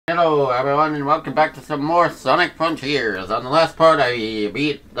Hello everyone and welcome back to some more Sonic Frontiers. On the last part I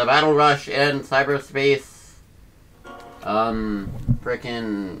beat the Battle Rush and Cyberspace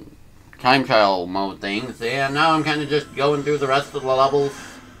frickin' time trial mode things, and now I'm kinda just going through the rest of the levels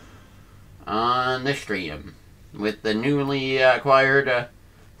on the stream with the newly acquired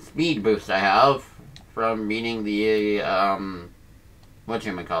speed boost I have from beating the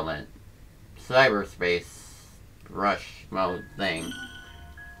whatchamacallit, Cyberspace Rush mode thing.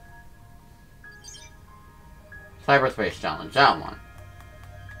 Cyberspace Challenge, that one.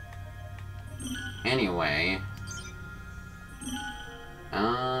 Anyway,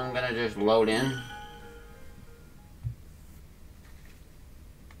 I'm gonna just load in.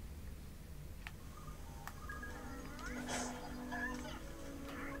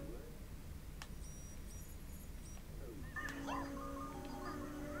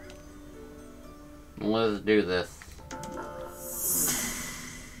 Let's do this.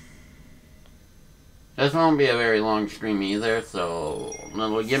 This won't be a very long stream either, so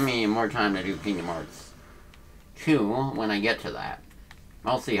it'll give me more time to do Kingdom Hearts 2 when I get to that.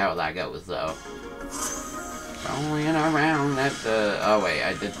 I'll see how that goes, though. Rolling around at the... Oh wait,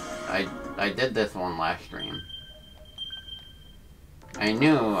 I did this one last stream. I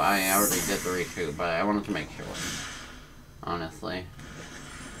knew I already did the reshoot, but I wanted to make sure. Honestly.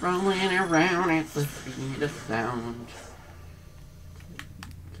 Rolling around at the speed of sound.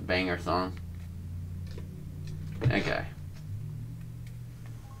 It's a banger song. Okay.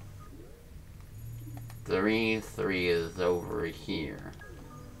 3 is over here.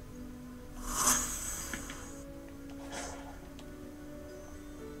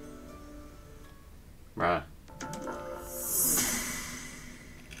 Bruh.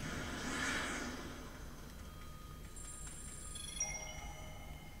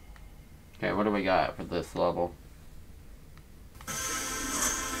 Okay, what do we got for this level?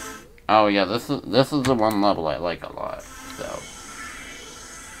 Oh yeah, this is the one level I like a lot, so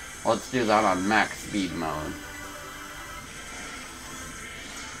let's do that on max speed mode.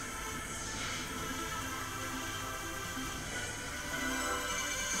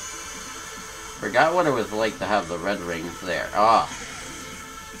 Forgot what it was like to have the red rings there. Ah.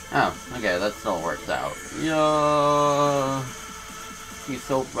 Oh, okay, that still works out. Yo, he's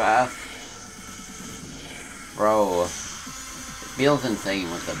so fast. Bro, it feels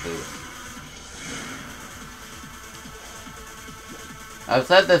insane with the boost. I've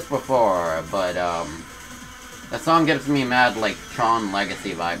said this before, but, the song gives me mad, like, Tron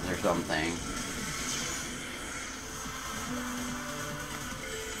Legacy vibes or something.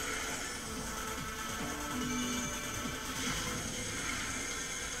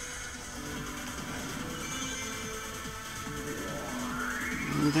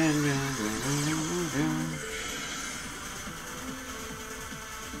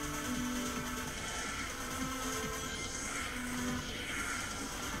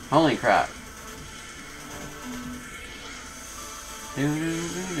 Holy crap. I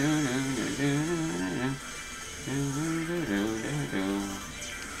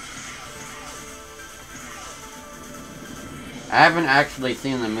haven't actually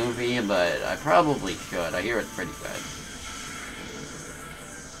seen the movie, but I probably should. I hear it's pretty good.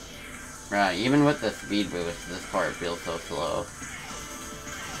 Right, even with the speed boost, this part feels so slow.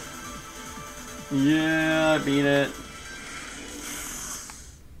 Yeah, I beat it.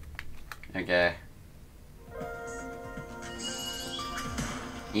 Okay.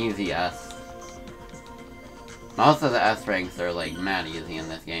 Easy S. Most of the S ranks are like mad easy in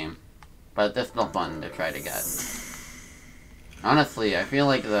this game. But they're still fun to try to get. Honestly, I feel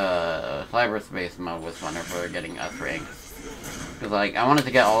like the cyberspace mode was funner for getting S ranks. Because like, I wanted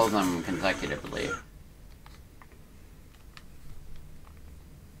to get all of them consecutively.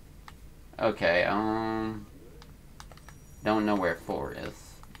 Okay, don't know where 4 is.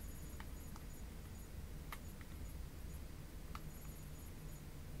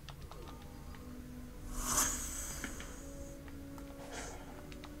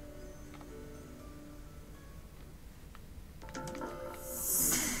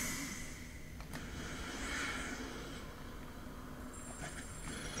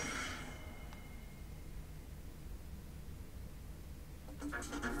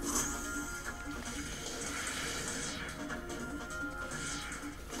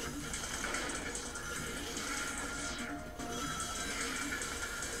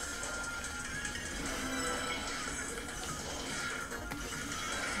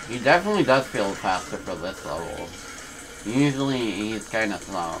 He definitely does feel faster for this level. Usually he's kind of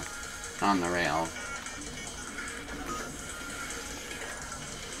slow on the rail.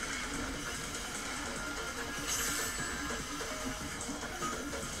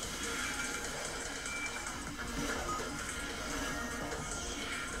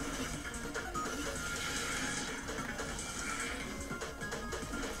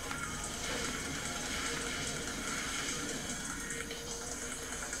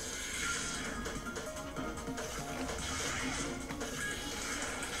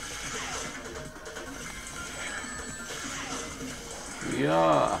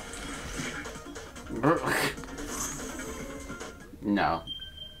 Yeah. No.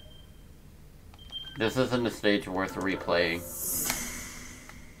 This isn't a stage worth replaying.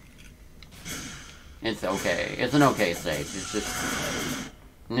 It's okay. It's an okay stage. It's just...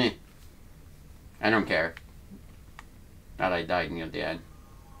 Meh. I don't care that I died near the end.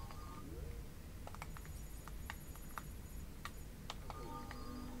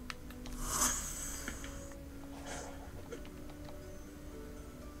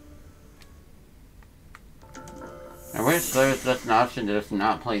 I wish there was just an option to just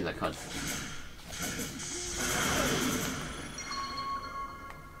not play the cutscene.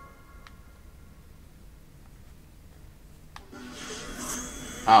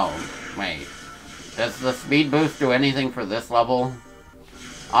 Oh, wait. Does the speed boost do anything for this level?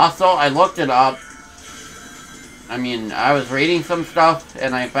 Also, I looked it up. I mean, I was reading some stuff,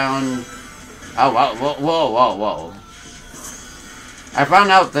 and I found... Oh, whoa. I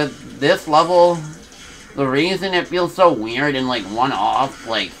found out that this level, the reason it feels so weird and, like, one-off,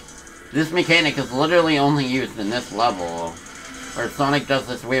 like, this mechanic is literally only used in this level, where Sonic does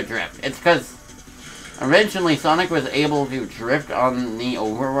this weird drift. It's because... originally, Sonic was able to drift on the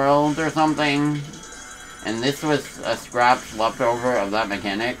overworld or something, and this was a scrapped leftover of that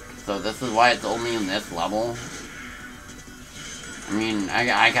mechanic, so this is why it's only in this level. I mean,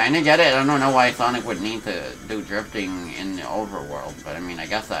 I kind of get it. I don't know why Sonic would need to do drifting in the overworld, but I mean, I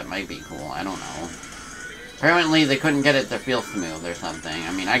guess that might be cool. I don't know. Apparently, they couldn't get it to feel smooth or something.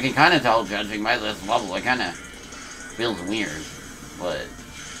 I mean, I can kind of tell, judging by this level, it kind of feels weird, but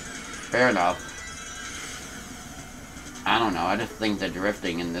fair enough. I don't know, I just think the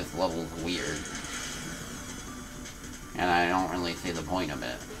drifting in this level is weird. And I don't really see the point of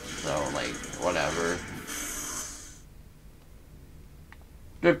it. So, like, whatever.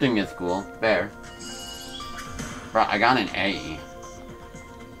 Drifting is cool. Fair. Bro, I got an A.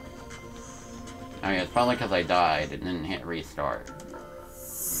 I mean, it's probably because I died and didn't hit restart.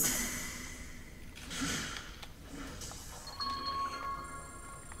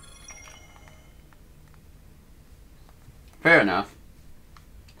 Fair enough.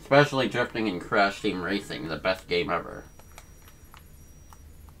 Especially drifting in Crash Team Racing, the best game ever.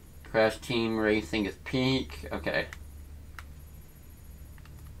 Crash Team Racing is peak. Okay.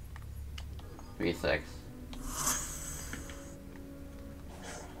 3-6.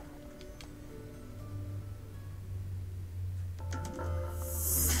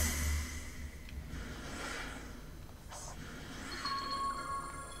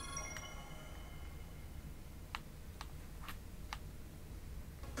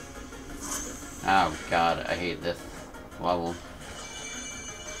 Oh god, I hate this level.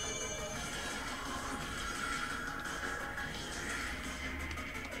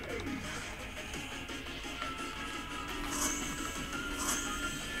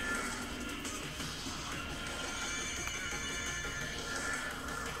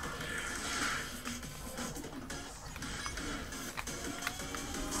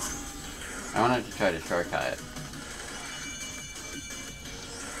 I wanted to try to shortcut it.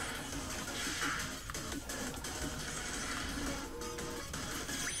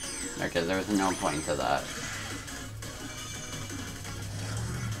 Okay, there was no point to that.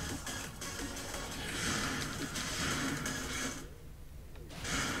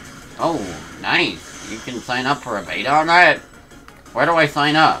 Oh, nice! You can sign up for a beta on that? Where do I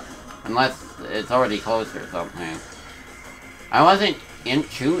sign up? Unless it's already closed or something. I wasn't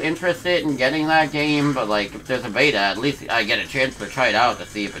too interested in getting that game, but like, if there's a beta, at least I get a chance to try it out to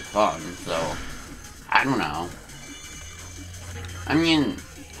see if it's fun, so... I don't know. I mean...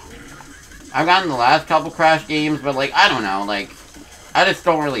 I've gotten the last couple Crash games, but like, I don't know, like... I just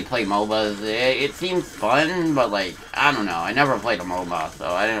don't really play MOBAs. It seems fun, but like, I don't know. I never played a MOBA, so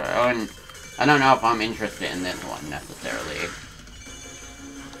I don't know if I'm interested in this one, necessarily.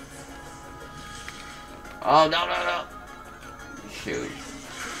 Oh, no. Shoot.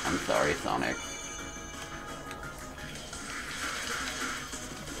 I'm sorry, Sonic.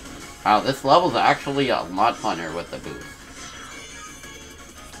 Wow, this level's actually a lot funner with the boost.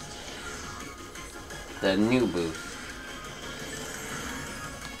 The new boost.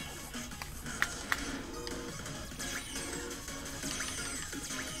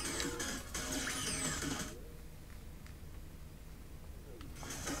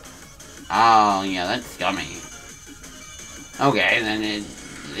 Oh, yeah, that's scummy. Okay, then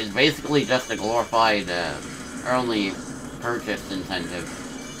it's basically just a glorified early purchase incentive.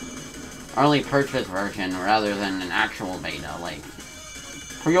 Early purchase version rather than an actual beta, like...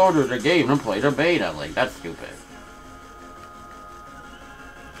 Pre-order the game and play the beta, like, that's stupid.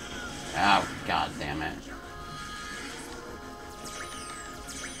 Oh, god damn it.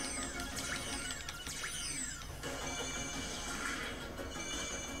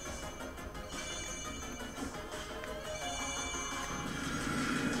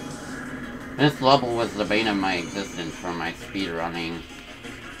 This level was the bane of my existence for my speedrunning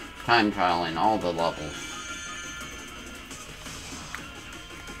time trial in all the levels.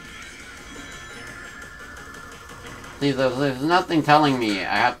 See, there's nothing telling me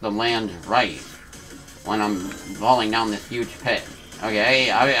I have to land right when I'm falling down this huge pit.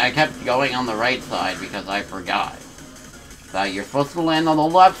 Okay, I kept going on the right side because I forgot that you're supposed to land on the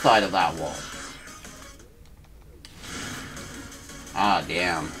left side of that wall. Ah,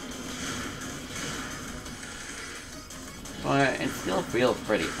 damn. But it still feels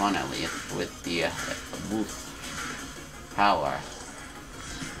pretty fun, at least, with the boost power.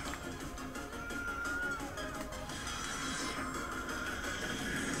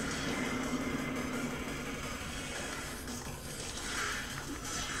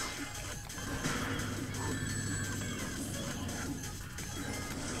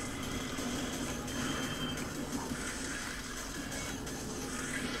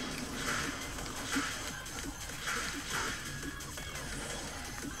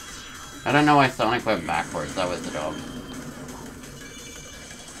 I don't know why Sonic went backwards, that was dumb.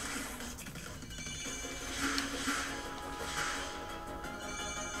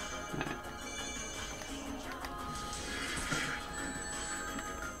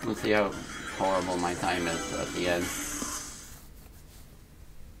 Let's see how horrible my time is at the end.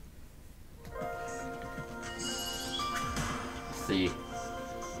 Let's see.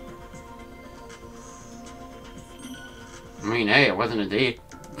 I mean, hey, it wasn't a D.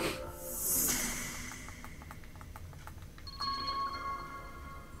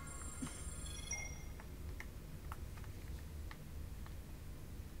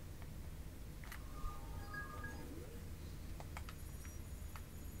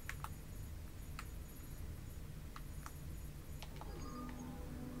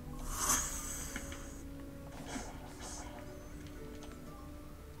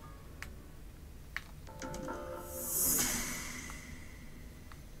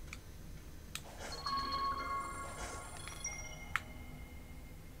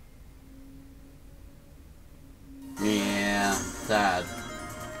 Yeah, sad.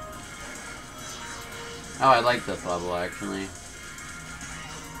 Oh, I like this level, actually.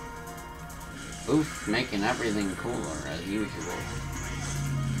 Boost making everything cooler, as usual.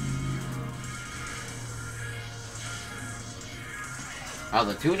 Oh,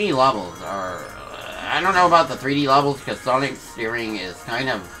 the 2D levels are... I don't know about the 3D levels, because Sonic's steering is kind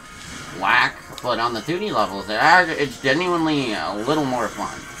of whack, but on the 2D levels, it's genuinely a little more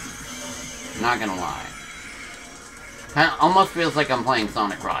fun. Not gonna lie. Kinda almost feels like I'm playing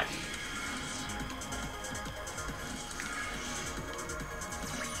Sonic Rush.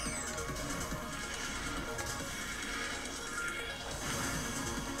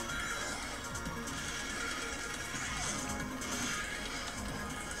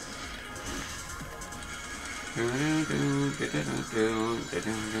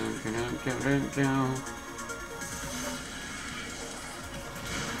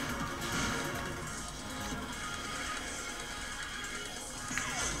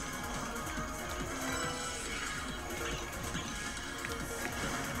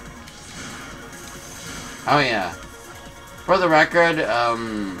 Oh yeah. For the record,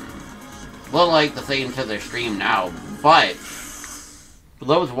 little late to say into the stream now, but for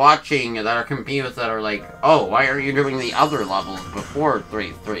those watching that are confused, that are like, oh, why are you doing the other levels before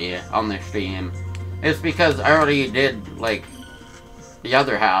 3-3 on the stream? It's because I already did, like, the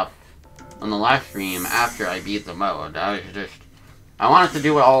other half on the last stream after I beat the mode. I wanted to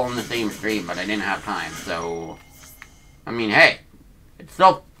do it all on the same stream, but I didn't have time, so... I mean, hey, it's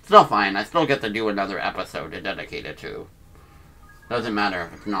still fine. I still get to do another episode to dedicate it to. Doesn't matter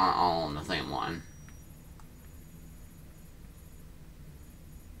if it's not all on the same one.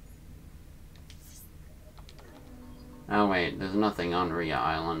 Oh wait, there's nothing on Rhea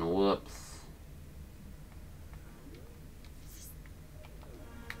Island. Whoops.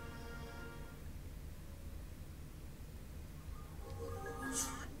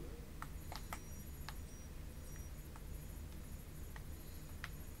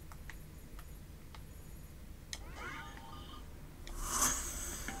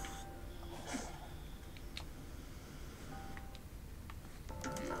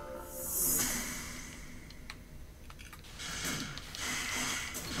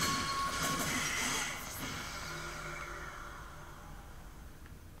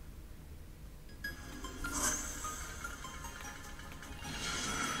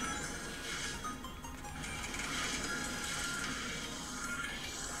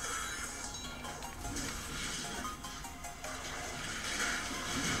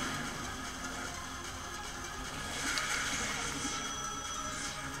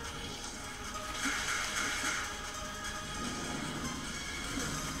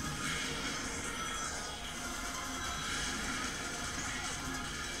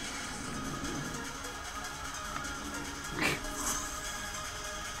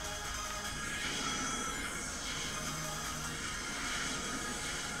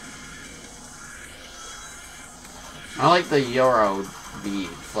 I like the Euro beat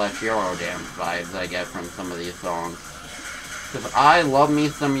 / Euro dance vibes I get from some of these songs. Because I love me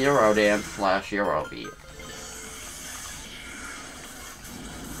some Euro dance / Euro beat.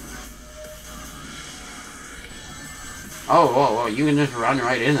 Oh, whoa, whoa, you can just run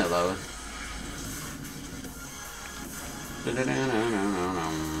right into those.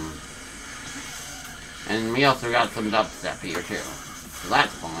 And we also got some dubstep here too. So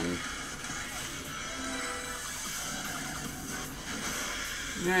that's fun.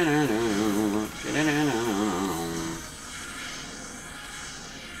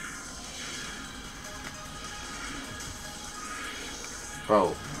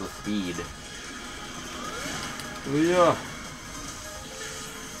 Bro, the speed. Yeah.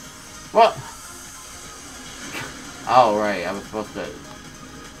 What? Oh, right, I was supposed to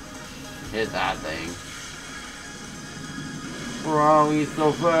hit that thing. Bro, he's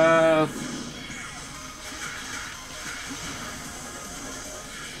so fast.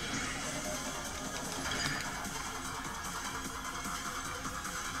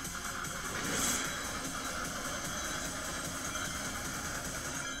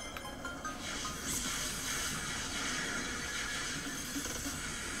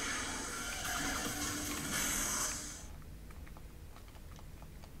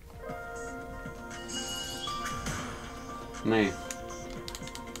 Nice.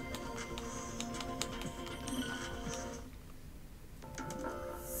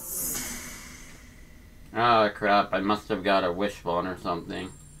 Oh crap, I must have got a wishbone or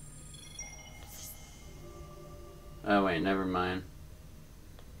something. Oh wait, never mind.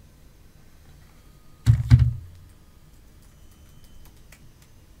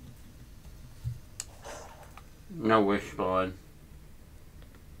 No wishbone.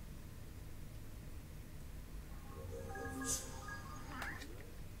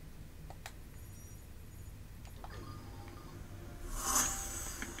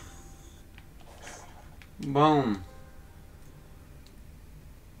 Boom.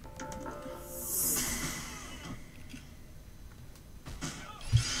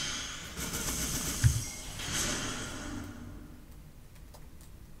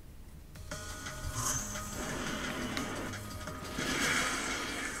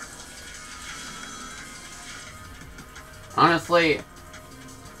 Honestly,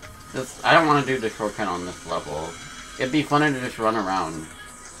 I don't want to do the shortcut on this level. It'd be funner to just run around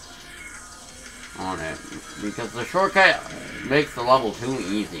on it, because the shortcut makes the level too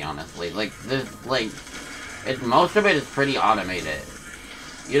easy, honestly. Like, most of it is pretty automated.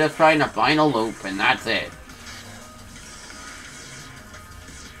 You're just trying to find a loop, and that's it.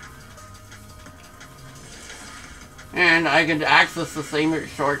 And I could access the same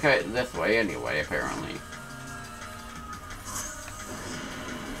shortcut this way anyway, apparently.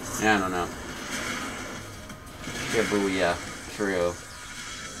 Yeah, I don't know. Shibuya. True.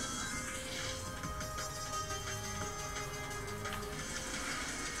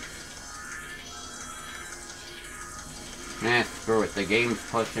 Screw it. The game's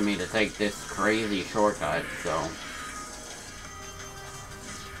pushing me to take this crazy shortcut, so...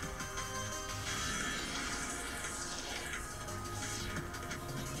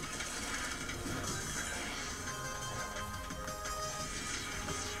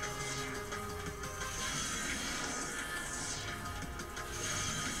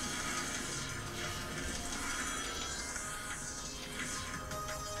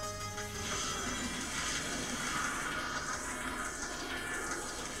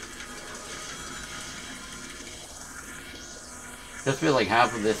 Just feel like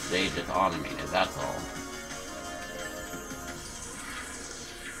half of this stage is automated, that's all.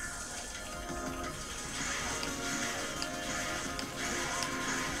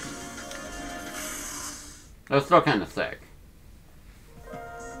 That's still kinda sick.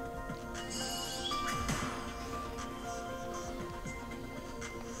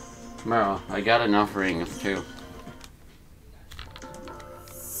 Bro, I got enough rings too.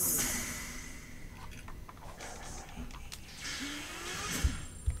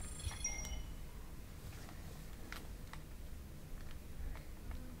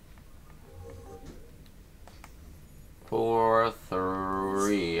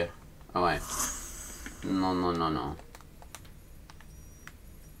 Oh wait. No.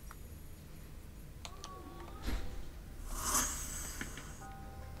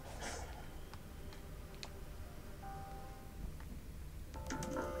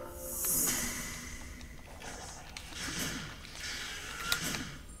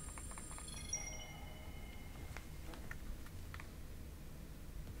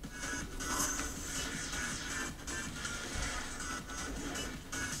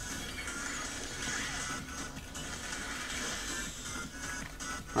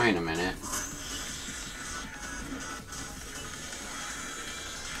 Wait a minute.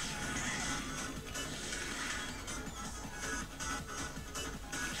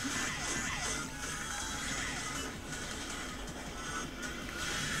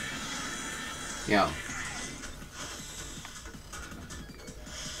 Yo.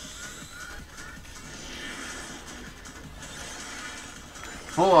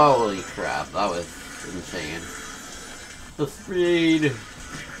 Holy crap, that was insane. The speed!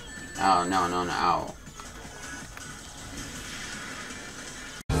 Oh, no, no, no, ow.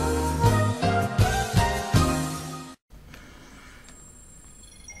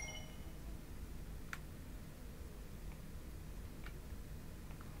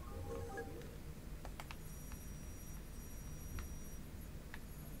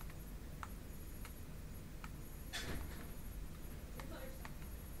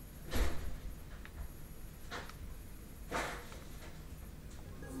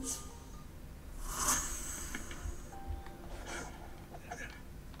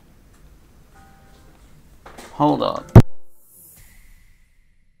 Hold up.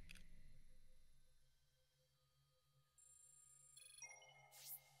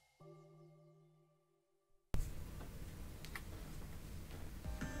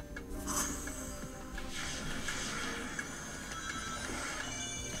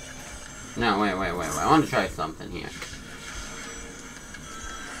 No, wait. I want to try something here.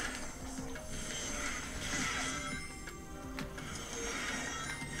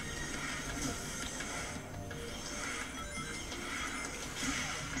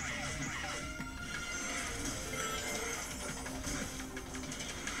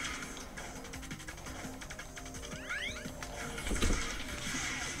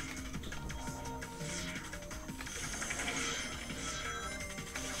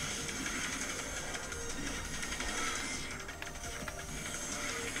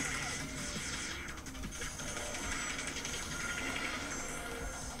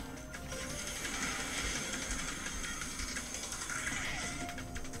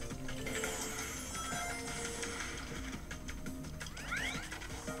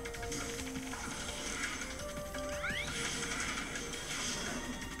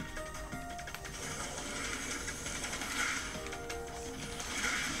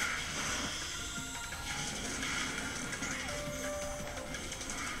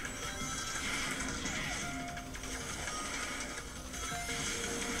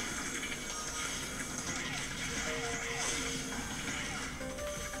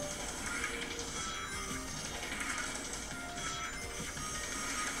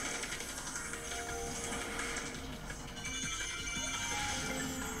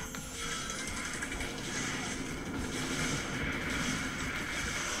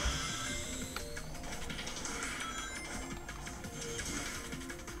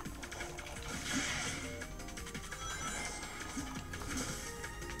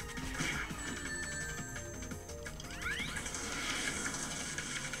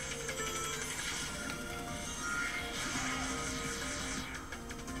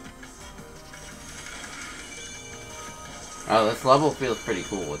 Oh, this level feels pretty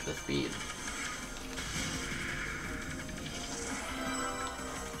cool with the speed.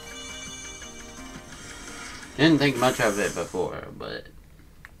 Didn't think much of it before, but...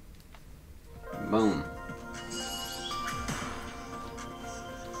 boom.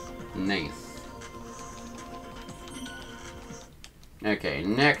 Nice. Okay,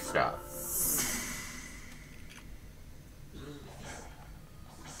 next up.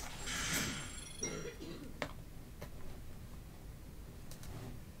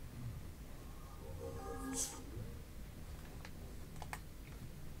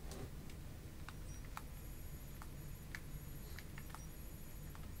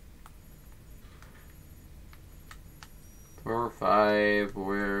 Four, 5,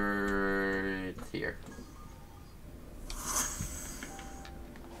 where it's here.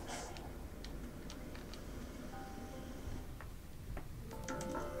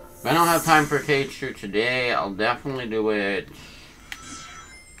 If I don't have time for Cage 2 today, I'll definitely do it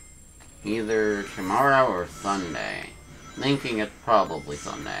either tomorrow or Sunday. Thinking it's probably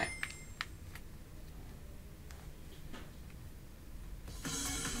Sunday.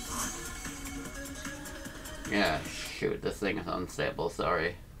 Yeah, shoot, this thing is unstable,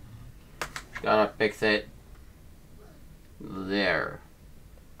 sorry. Gotta fix it. There.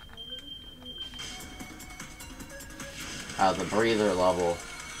 The breather level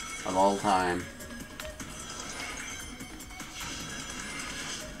of all time.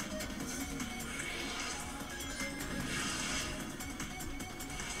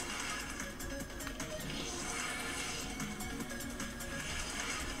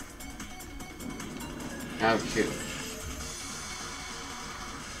 Oh, shoot.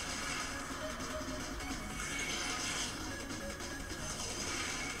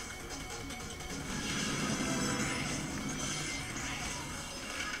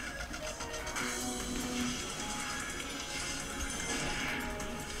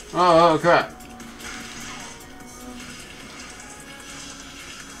 Oh, crap.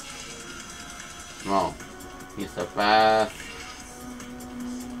 Well, he's so fast.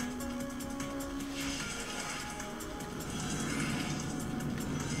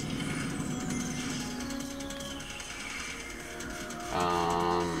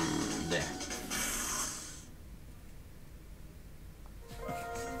 There.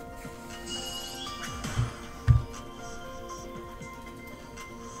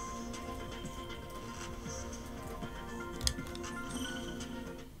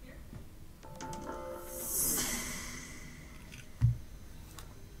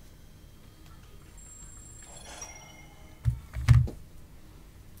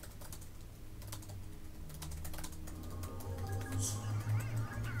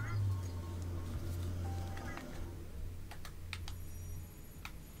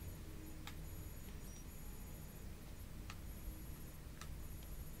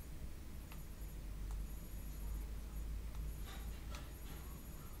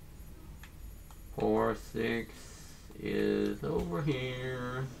 Four, 6 is over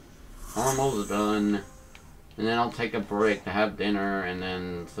here. Almost done. And then I'll take a break to have dinner and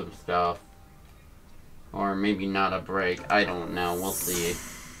then some stuff. Or maybe not a break. I don't know. We'll see.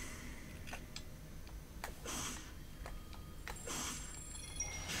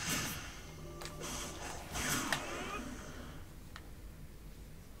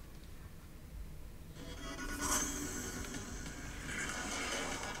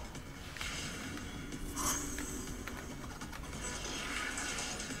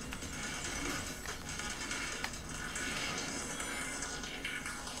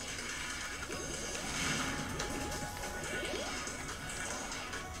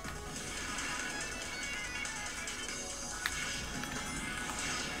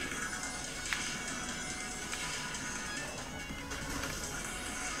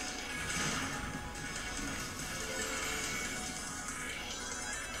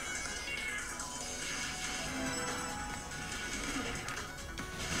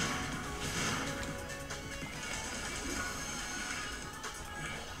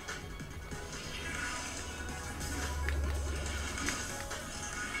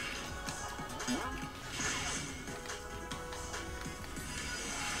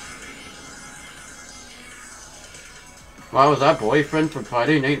 Wow, was that boyfriend from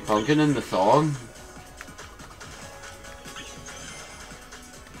Friday Night Funkin' in the song?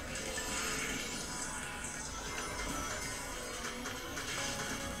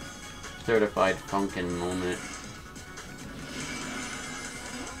 Certified Funkin' moment.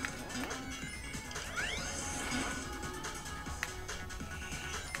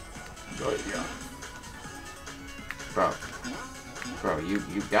 Oh, yeah. Bro, you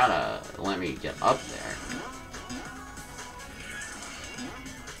gotta let me get up there.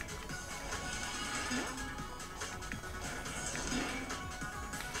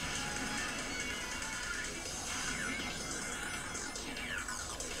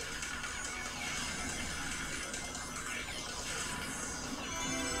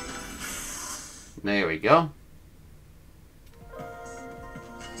 There we go.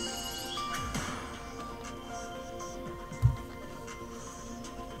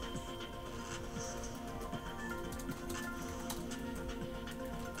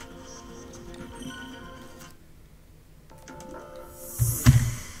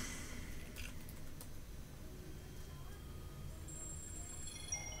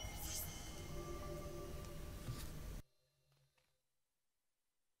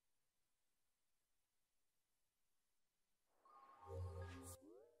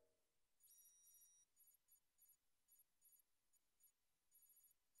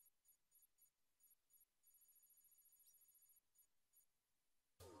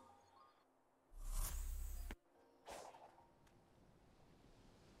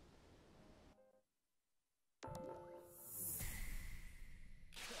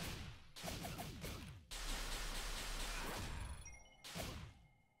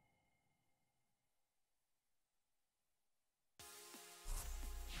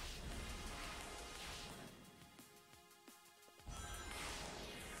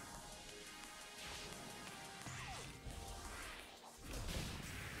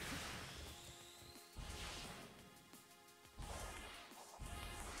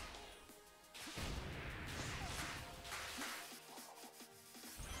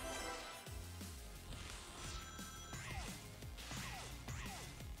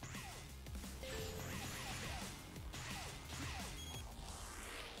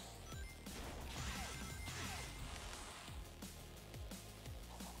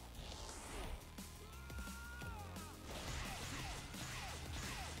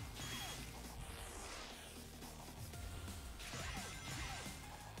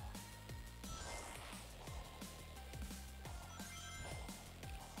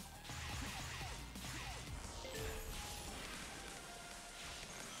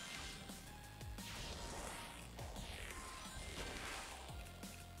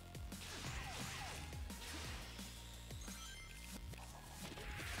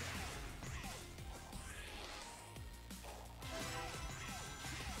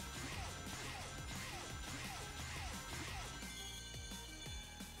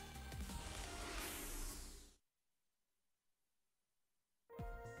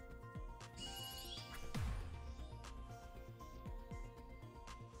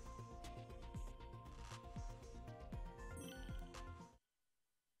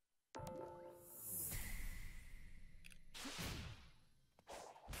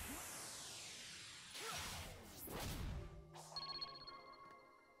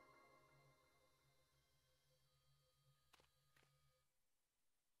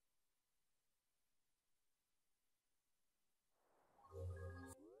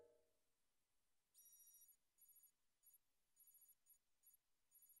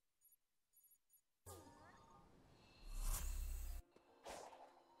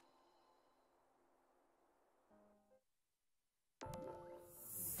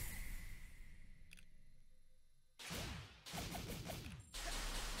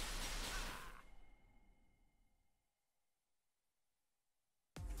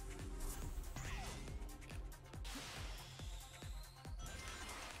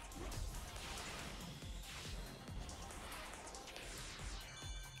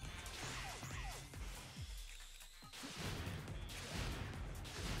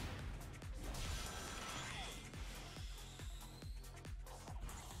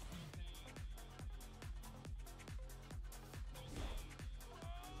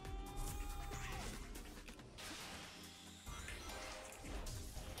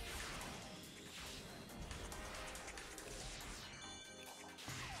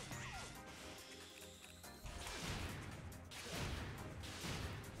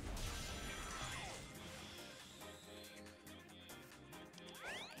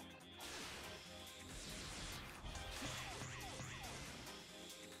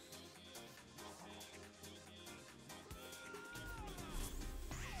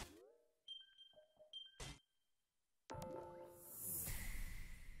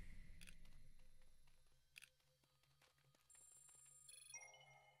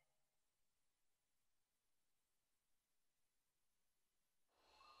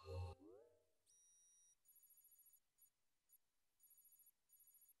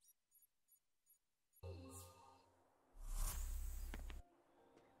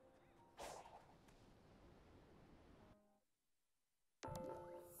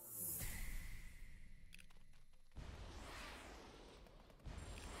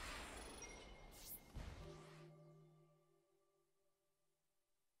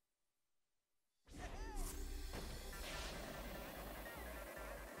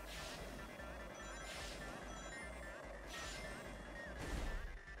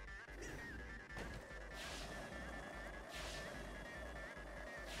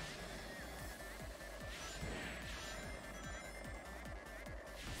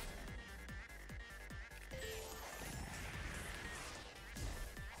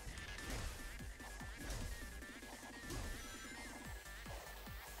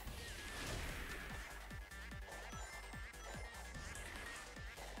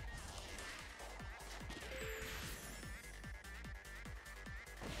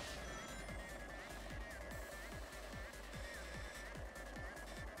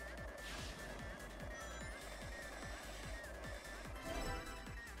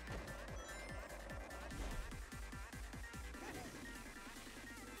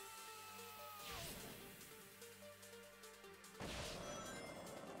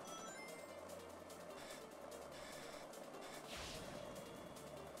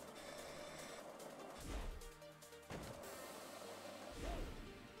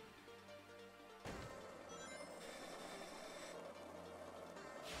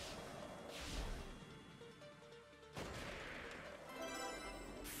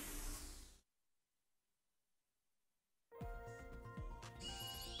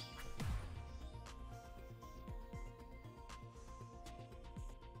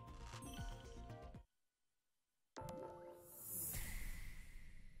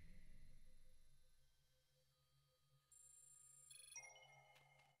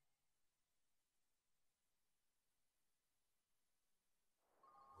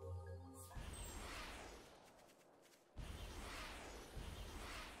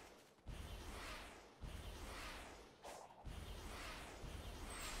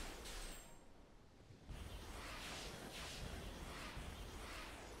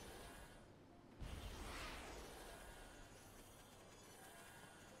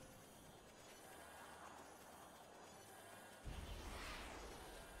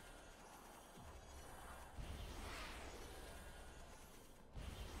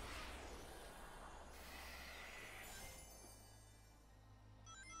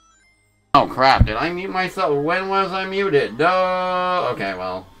 Oh crap, did I mute myself? When was I muted? Duh! Okay,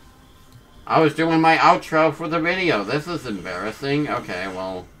 well. I was doing my outro for the video. This is embarrassing. Okay,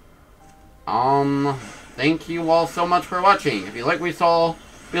 well. Thank you all so much for watching. If you like what you saw,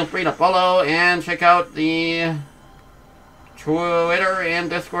 feel free to follow and check out the Twitter and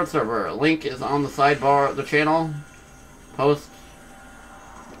Discord server. Link is on the sidebar of the channel. Post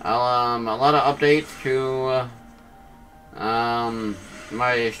a lot of updates to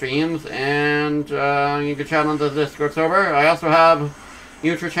my streams, and you can chat on the Discord server. I also have a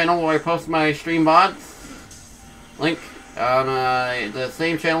YouTube channel where I post my stream VODs. Link on the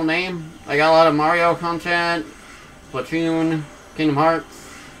same channel name. I got a lot of Mario content, Splatoon, Kingdom Hearts,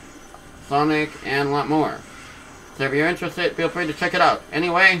 Sonic, and a lot more. So if you're interested, feel free to check it out.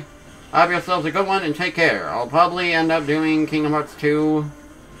 Anyway, have yourselves a good one and take care. I'll probably end up doing Kingdom Hearts 2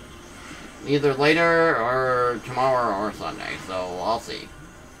 either later or tomorrow or Sunday, so I'll see.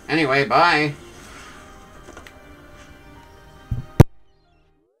 Anyway, bye!